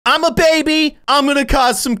I'm a baby. I'm gonna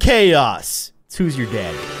cause some chaos. It's Who's Your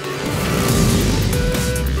Daddy?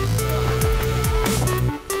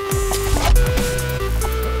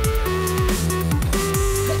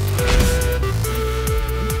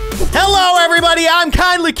 Hello, everybody. I'm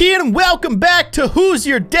Kindly Keyin, and welcome back to Who's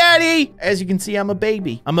Your Daddy? As you can see, I'm a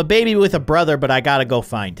baby. I'm a baby with a brother, but I gotta go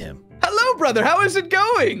find him. Hello, brother. How is it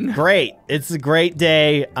going? Great. It's a great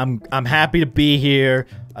day. I'm happy to be here.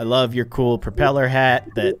 I love your cool propeller hat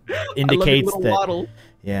that indicates that. Waddle.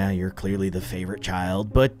 Yeah, you're clearly the favorite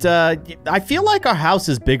child, but I feel like our house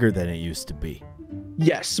is bigger than it used to be.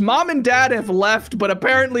 Yes, Mom and Dad have left, but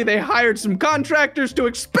apparently they hired some contractors to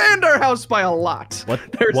expand our house by a lot.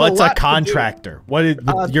 What's a contractor? What is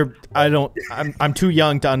I'm too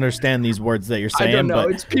young to understand these words that you're saying. I don't know.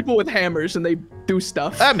 But it's people with hammers and they do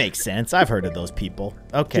stuff. That makes sense. I've heard of those people.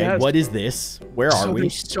 Okay, yes. What is this? Where are we?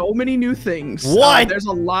 There's so many new things. What? There's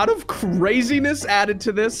a lot of craziness added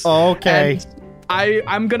to this. Okay.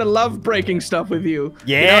 I'm gonna love breaking stuff with you.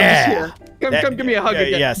 Yeah. Come give me a hug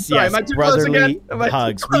again. Yes, Sorry, yes. am I too Brotherly close again?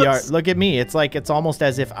 hugs. We are. Look at me. It's like it's almost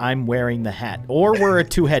as if I'm wearing the hat, or we're a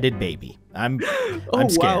two-headed baby. I'm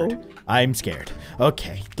scared. Wow. I'm scared.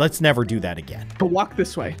 Okay, let's never do that again. But walk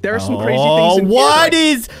this way. There are some crazy things in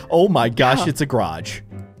here. Oh my gosh, it's a garage.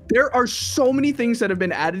 There are so many things that have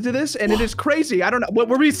been added to this, and it is crazy. I don't know.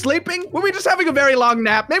 Were we sleeping? Were we just having a very long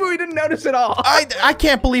nap? Maybe we didn't notice it all. I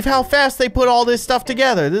can't believe how fast they put all this stuff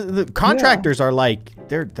together. The contractors are like,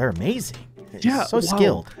 they're amazing. Yeah, so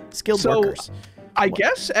skilled workers. I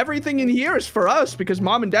guess everything in here is for us because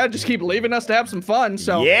Mom and Dad just keep leaving us to have some fun.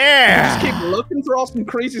 So yeah, we just keep looking for all some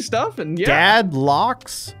crazy stuff. And yeah, Dad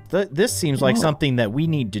locks. This seems like something that we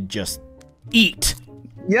need to just eat.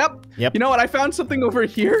 Yep. You know what? I found something over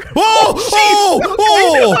here.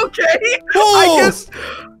 Oh! Okay. I guess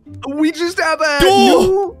we just have a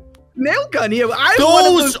new nail gun here. I'm one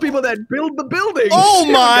of those people that build the buildings. Oh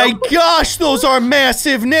my gosh, those are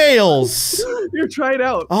massive nails. Here, try it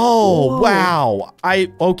out. Oh, wow.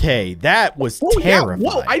 Okay, that was terrifying. Yeah.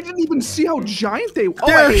 Whoa, I didn't even see how giant they were.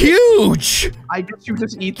 They're huge. I guess you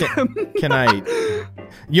just eat them. Can I?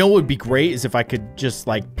 You know what would be great is if I could just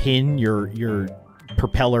like pin your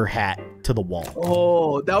propeller hat to the wall.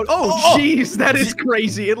 Oh, jeez, that is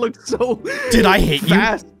crazy. It looked so Did I hit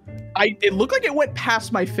fast. It looked like it went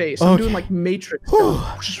past my face. I'm doing like Matrix. All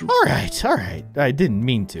right. I didn't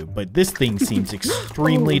mean to, but this thing seems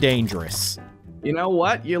extremely dangerous. You know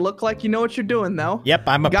what? You look like you know what you're doing, though. Yep,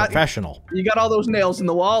 I'm a professional. You got all those nails in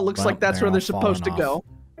the wall. Looks like that's where they're supposed to go.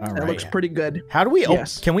 That looks pretty good. How do we open?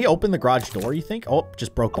 Can we open the garage door, you think? Oh,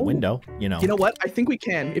 just broke the window, You know what? I think we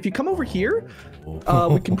can. If you come over here,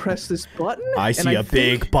 we can press this button. I see a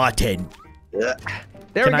big button.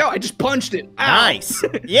 There we go. I just punched it. Ow. Nice.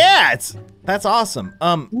 Yeah, that's awesome.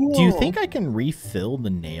 Do you think I can refill the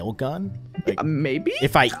nail gun? Like, maybe.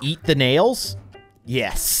 If I eat the nails?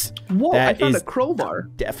 Yes. Whoa, I found a crowbar.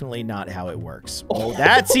 Definitely not how it works. Oh,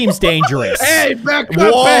 that seems dangerous. Hey, back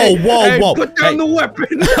up. Whoa. Put down the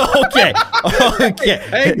weapon. Okay.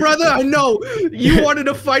 Hey, brother, I know you wanted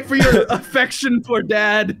to fight for your affection for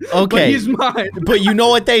Dad. Okay. But he's mine. But you know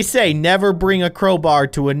what they say, never bring a crowbar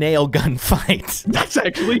to a nail gun fight. That's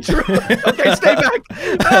actually true. Okay, stay back.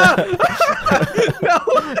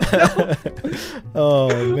 No.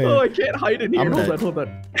 Oh, man. Oh, I can't hide in here. Hold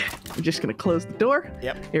on. I'm just gonna close the door.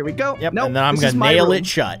 Yep. Here we go. Yep. Nope, and then I'm gonna nail it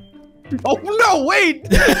shut. Oh no! Wait.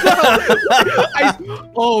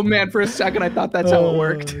 Oh man! For a second, I thought that's how it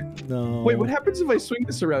worked. No. Wait, what happens if I swing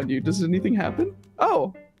this around you? Does anything happen?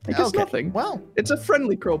 Oh, I guess nothing. Well, it's a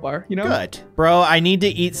friendly crowbar, you know. Good, bro. I need to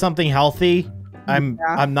eat something healthy. I'm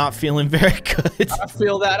not feeling very good. I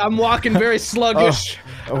feel that. I'm walking very sluggish.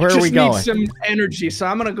 Where are we going? I just need some energy, so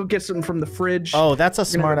I'm gonna go get something from the fridge. Oh, that's a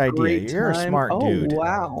smart idea. You're a smart dude. Oh,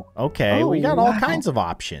 wow. Okay, we got all kinds of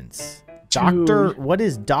options. What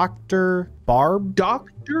is Dr. Barbie?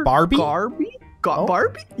 Barbie?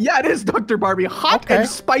 Barbie? Yeah, it is Dr. Barbie. Hot and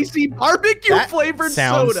spicy barbecue flavored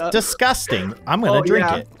soda. Sounds disgusting. I'm gonna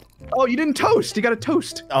drink it. Oh, you didn't toast. You got to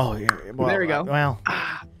toast. Oh, well, there we go. Well.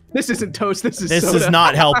 This isn't toast. This is soda. This is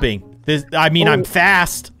not helping. I'm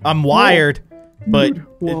fast. I'm wired, but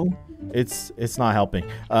it's not helping.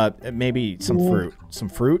 Maybe some fruit. Some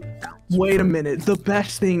fruit. Wait a minute. The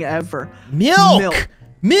best thing ever. Milk.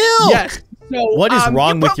 Yes. So, what is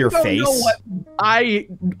wrong with your face?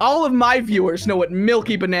 All of my viewers know what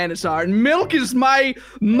milky bananas are, and milk is my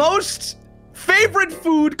most favorite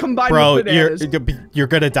food combined with bananas. You're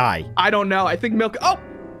gonna die. I don't know. I think milk. Oh.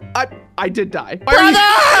 I did die.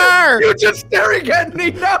 Brother! You're just staring at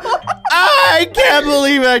me now. I can't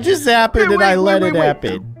believe that just happened and I let it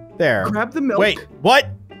happen. There. Grab the milk. Wait, what?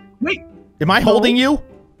 Wait. Am I holding you?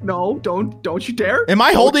 No, don't you dare. Am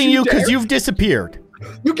I holding you because you've disappeared?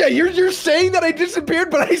 Okay, you're saying that I disappeared,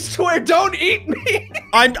 but I swear, don't eat me.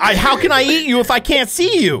 How can I eat you if I can't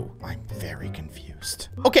see you? I'm very confused.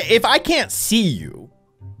 Okay, if I can't see you,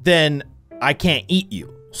 then I can't eat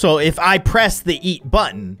you. So if I press the eat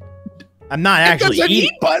button, I'm not actually eating. If there's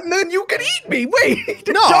an eat button, then you can eat me. Wait.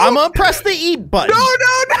 No, I'm gonna press the eat button. No.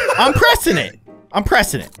 I'm pressing it. I'm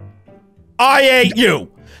pressing it. I ate you.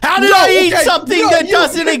 How did I eat something that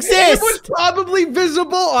doesn't exist? It was probably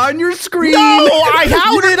visible on your screen. No,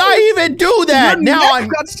 how did I even do that? Your now neck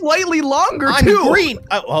got slightly longer I'm too. green.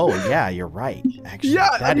 Oh yeah, you're right. Actually,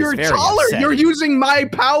 yeah, that you're is very taller. upsetting. You're using my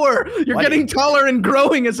power. You're getting taller and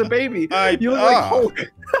growing as a baby. You look like Hulk.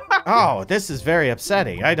 Oh, this is very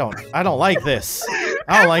upsetting. I don't like this.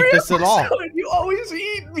 I don't like this at all. You always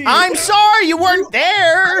eat me. I'm sorry you weren't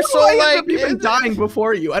there. So I end up even dying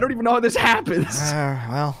before you. I don't even know how this happens.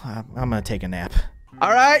 Well, I'm gonna take a nap.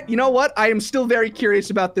 All right, you know what? I am still very curious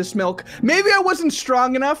about this milk. Maybe I wasn't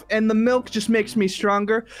strong enough, and the milk just makes me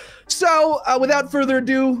stronger. So, without further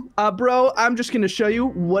ado, bro, I'm just gonna show you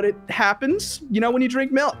what it happens. You know, when you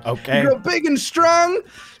drink milk. Okay. You grow big and strong.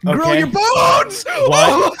 Grow Okay. your bones.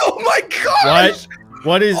 What? Oh my gosh.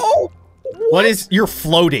 What is? Oh, What is? You're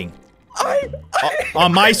floating. I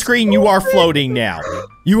On my screen, you are floating now.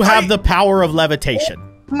 You have the power of levitation.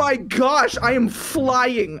 My gosh, I am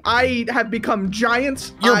flying. I have become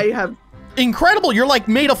giant. Incredible. You're like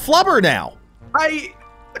made of flubber now. I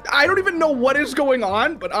don't even know what is going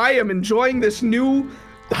on, but I am enjoying this new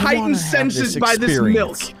heightened senses by this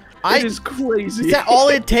milk. It is crazy. Is that all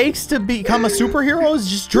it takes to become a superhero? Is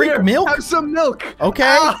just drink milk? Have some milk. Okay.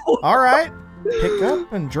 Ow. All right. Pick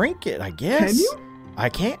up and drink it, I guess. Can you? I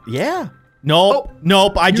can't. Yeah. Nope.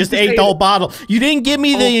 I just ate the whole bottle. You didn't give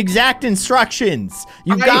me the exact instructions.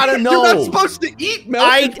 You gotta know. You're not supposed to eat milk.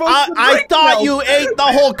 I thought you ate the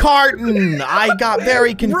whole carton. I got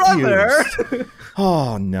very confused. Brother.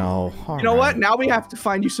 Oh no. You know what? Now we have to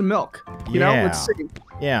find you some milk. You know, let's see.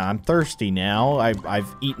 Yeah, I'm thirsty now.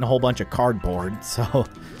 I've eaten a whole bunch of cardboard, so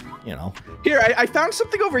you know. Here, I found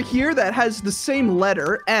something over here that has the same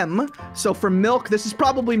letter, M. So for milk, this is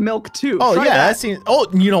probably milk too. Oh, Try yeah, that. that seems. Oh,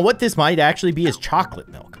 you know what? This might actually be is chocolate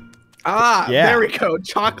milk. Ah, yeah. There we go.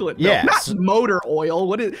 Chocolate milk. Yeah. Not motor oil.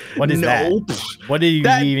 What is that? What do you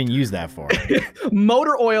even use that for?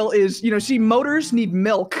 Motor oil is, you know, see, motors need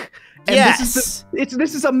milk. And yes.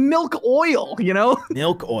 This is a milk oil, you know?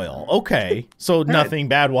 Milk oil. Okay. So nothing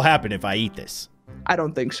bad will happen if I eat this. I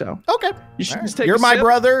don't think so. Okay. You should just take You're a my sip.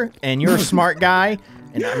 brother, and you're a smart guy,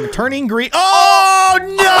 and I'm turning green. Oh,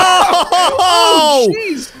 no! Oh,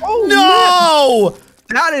 jeez. Oh, no! Man.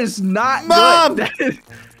 That is not Mom! good.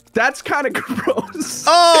 That's kind of gross.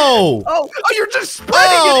 Oh! Oh, you're just spreading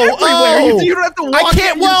it everywhere. You don't have to walk. I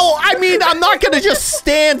can't. Well, I mean, I'm not gonna just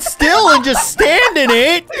stand still and just stand in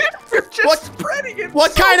it. You're just spreading it.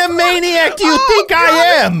 What kind of maniac do you think I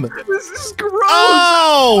am? This is gross.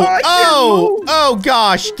 Oh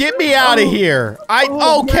gosh, get me out of here.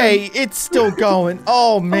 Okay, it's still going.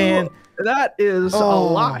 Oh man. That is a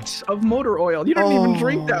lot of motor oil. You don't even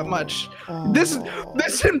drink that much. This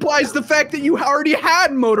implies the fact that you already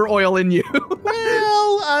had motor oil in you.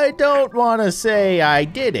 Well, I don't want to say I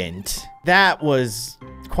didn't. That was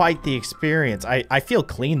quite the experience. I feel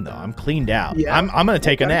clean though. I'm cleaned out. Yeah. I'm gonna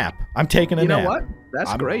take a nap. I'm taking a nap. You know what?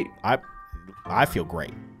 That's great. I feel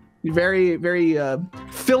great. Very, very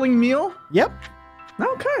filling meal. Yep.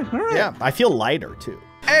 Okay. All right. Yeah. I feel lighter too.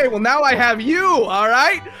 Hey, well now I have you. All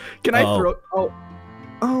right. Can I throw?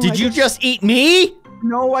 Oh. Did you just eat me?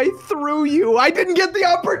 No, I threw you. I didn't get the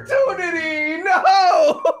opportunity.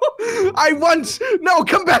 No. No,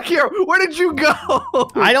 come back here. Where did you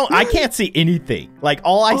go? I can't see anything. Like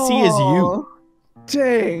all I see is you.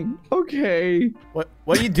 Dang. Okay. What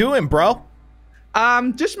are you doing, bro?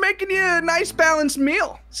 Just making you a nice balanced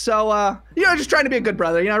meal. So, you know, just trying to be a good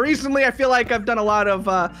brother. You know, recently I feel like I've done a lot of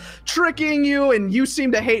tricking you, and you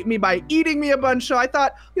seem to hate me by eating me a bunch. So I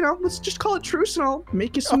thought, you know, let's just call it truce, and I'll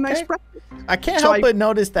make you some nice breakfast. I can't help but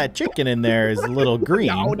notice that chicken in there is a little green.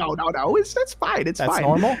 No. That's fine. That's fine.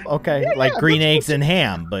 Normal? Okay. Yeah, like green eggs and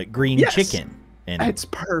ham, but green chicken. It's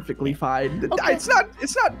perfectly fine. Okay. It's not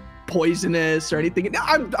poisonous or anything.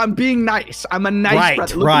 I'm being nice. I'm a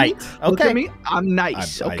nice brother. Look at me. I'm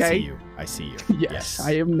nice. Okay. I see you. Yes,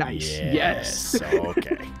 I am nice. Yes.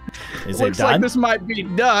 Okay. Is Looks it done? like this might be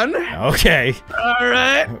done. Okay. All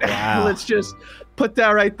right. Wow. Let's just put that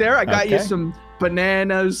right there. I got you some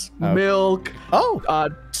bananas, milk,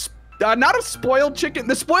 not a spoiled chicken.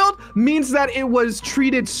 The spoiled means that it was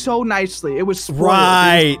treated so nicely. It was spoiled.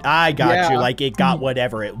 Right. I got you. Like it got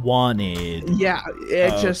whatever it wanted. Yeah.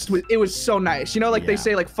 It was so nice. You know, like they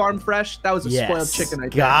say, like farm fresh. That was a spoiled chicken. I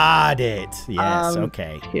think. Got it. Yes.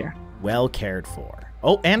 Okay. Here. Well cared for.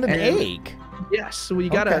 Oh, and an egg. Yes. So we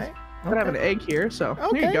gotta have an egg here. So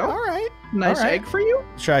there you go. All right. Nice egg for you.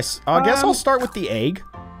 Should I guess I'll start with the egg.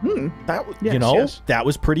 That that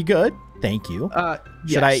was pretty good. Thank you.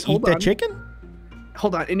 Should I eat the chicken?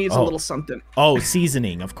 Hold on, it needs a little something. Oh,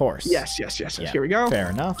 seasoning, of course. Yes. Yeah, here we go. Fair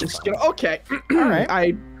enough. Just okay. All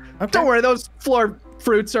right. Don't worry, those floor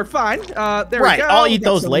fruits are fine. There we go. Right, I'll eat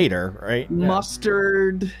those later, right?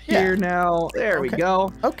 Mustard here now. There we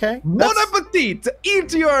go. Okay. Bon appetit!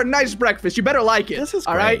 Eat your nice breakfast. You better like it. This is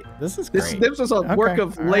all great. right. This is great. This was a work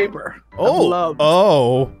of labor. Of love.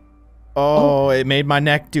 Oh, it made my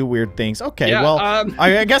neck do weird things. Okay, yeah, well,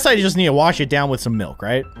 I guess I just need to wash it down with some milk,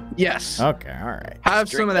 right? Yes. Okay, all right. Have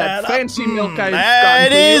some of that fancy milk I got.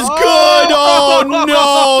 That is good!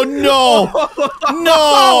 Oh, no!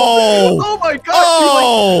 Oh, my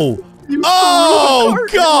gosh! Oh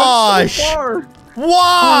gosh!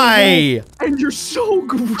 Why? And you're so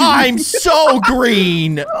green. I'm so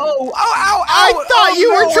green. Ow. I thought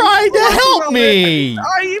you were trying to help me.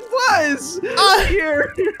 I was.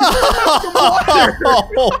 Here. Oh,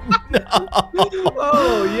 no.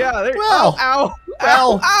 Oh, yeah. Well, ow.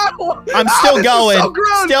 I'm still going. So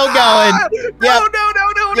gross. Still going.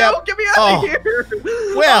 No. Get me out of here.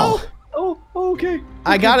 Well. Okay.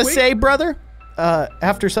 I gotta say, brother,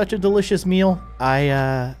 after such a delicious meal,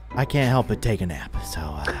 I can't help but take a nap.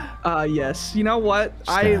 So. Yes. You know what?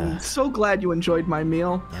 I'm so glad you enjoyed my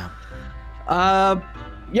meal. Yeah.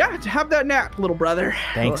 Yeah. Have that nap, little brother.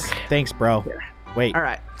 Thanks, bro. Here. Wait. All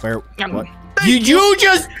right. Where? What? You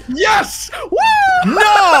just? Yes! Woo!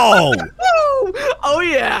 No! Oh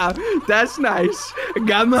yeah, that's nice.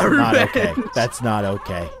 Got my revenge. Okay. That's not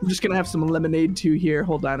okay. I'm just gonna have some lemonade too here.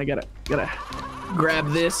 Hold on, I gotta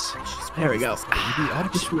grab this. There we go.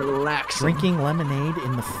 Just relax. Drinking lemonade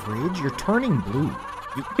in the fridge? You're turning blue.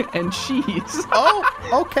 And cheese. Oh,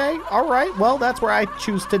 okay. All right. Well, that's where I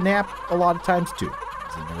choose to nap a lot of times too.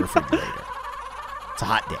 It's in the refrigerator. It's a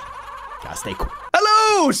hot day. Gotta stay cool.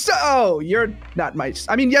 Hello! So, you're not my...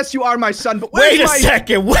 I mean, yes, you are my son, but wait a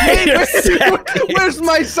second. Where's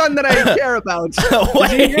my son that I care about?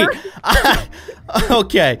 Wait.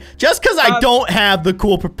 Okay. Just because I don't have the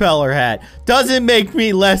cool propeller hat doesn't make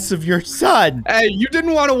me less of your son. Hey, you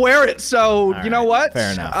didn't want to wear it, so you know what?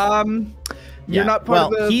 Fair enough. You're not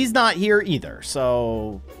part of the... he's not here either,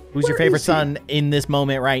 so... Who's your favorite son in this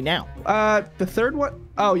moment right now? The third one?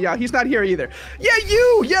 Oh, yeah, he's not here either. Yeah,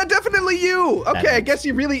 you! Yeah, definitely you! Okay, I guess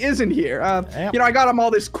he really isn't here. You know, I got him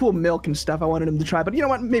all this cool milk and stuff I wanted him to try, but you know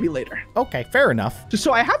what? Maybe later. Okay, fair enough.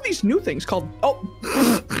 So I have these new things called...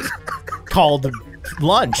 called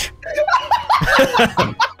lunch.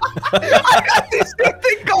 I got this new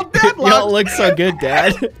thing called Dad Lunch. You don't look so good,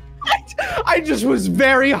 Dad. I just was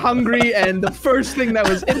very hungry, and the first thing that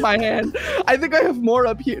was in my hand, I think I have more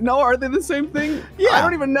up here. No, are they the same thing? Yeah. I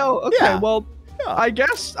don't even know. Okay, well, I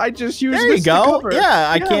guess I just use there this you go. to cover.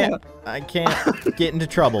 Yeah, I can't get into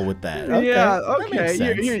trouble with that. Okay. Yeah,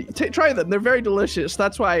 okay. Here, try them. They're very delicious.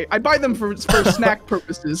 That's why I buy them for snack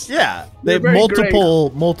purposes. Yeah, they have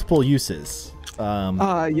multiple uses.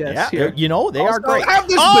 Yes. Yeah, you know, they are great. Have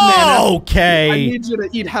this banana. Okay. I need you to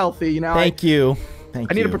eat healthy, you know. Thank you.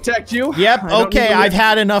 I need to protect you. Yep. Okay. I've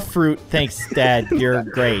had enough fruit. Thanks, Dad. You're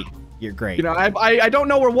great. You're great. You know, I don't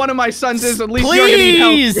know where one of my sons is. At least please you're gonna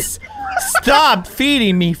eat healthy. Stop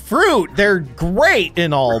feeding me fruit. They're great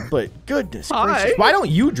and all, but goodness gracious, why don't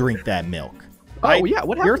you drink that milk? Oh yeah.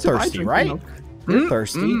 What happens? You're thirsty, right? You're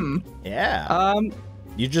thirsty. Yeah.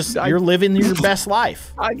 You're living your best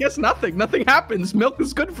life. I guess nothing happens. Milk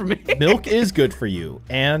is good for me. Milk is good for you,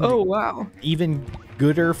 and oh wow, even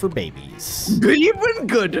gooder for babies. Even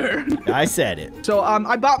gooder. I said it. So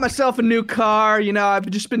I bought myself a new car. You know, I've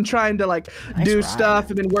just been trying to do stuff.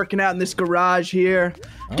 I've been working out in this garage here,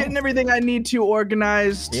 getting everything I need to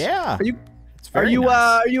organized. Yeah. Are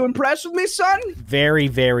you impressed with me, son? Very,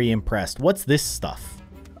 very impressed. What's this stuff?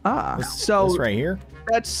 This right here.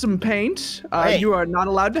 That's some paint. Hey. You are not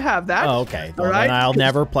allowed to have that. Oh, okay. Well, then I'll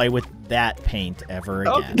never play with that paint ever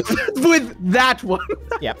again. With that one.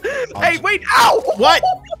 Yep. Hey, wait! Ow! What?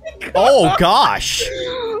 Oh gosh!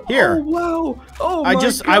 Here. Oh wow! Oh my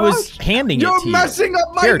gosh! I was handing it to you. You're messing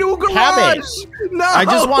up my new garage. Have it. No. I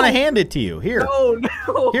just want to hand it to you. Here.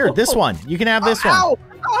 No. Here, this one. You can have this one. Ow!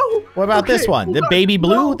 What about this one? The baby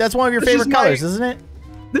blue? No. That's one of your favorite colors, isn't it?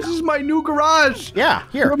 This is my new garage. Yeah,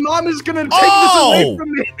 here. Your mom is gonna take this away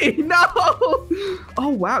from me. No. Oh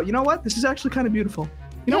wow. You know what? This is actually kind of beautiful.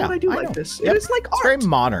 You know what? I do like this. Yep. It's like art. It's very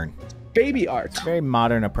modern. Baby art. Very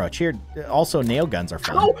modern approach. Here, also nail guns are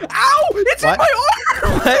fun. Ow! Ow! It's in my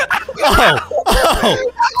arm!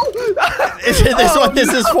 Is it this what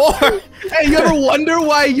this is for? Hey, you ever wonder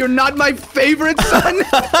why you're not my favorite son?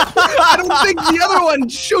 I don't think the other one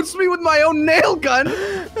shoots me with my own nail gun. Do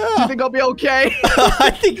you think I'll be okay?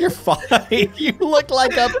 I think you're fine. You look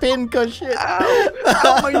like a pin cushion. Ow!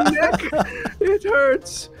 Ow, my neck. It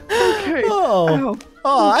hurts. Okay. Oh, okay.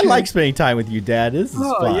 I like spending time with you, Dad. This is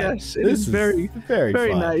fun. Oh, yes. It is very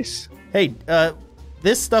fun. nice. Hey,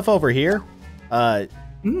 this stuff over here, I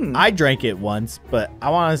drank it once, but I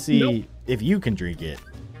want to see if you can drink it.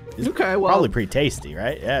 It's probably pretty tasty,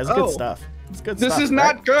 right? Yeah, it's good stuff. It's good stuff. This is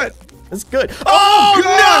not good. It's good. Oh,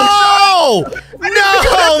 no!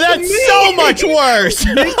 No, that's so much worse.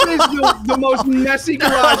 This is the most messy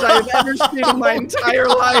garage I have ever seen in my entire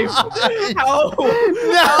life. Oh,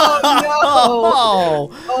 no.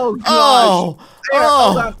 Oh, gosh.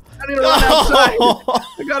 Hold on. I need to run outside.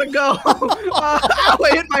 I gotta go. Ow, I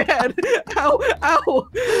hit my head. Ow, ow.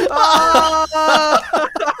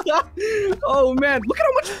 Oh, man. Look at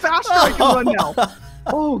how much faster I can run now.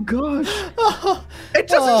 Oh, gosh. It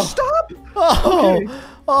doesn't stop. Okay.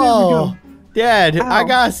 Oh, Dad, I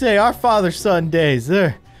gotta say, our father-son days,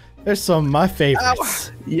 they're some of my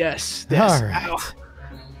favorites. Ow. Yes. All right. Ow.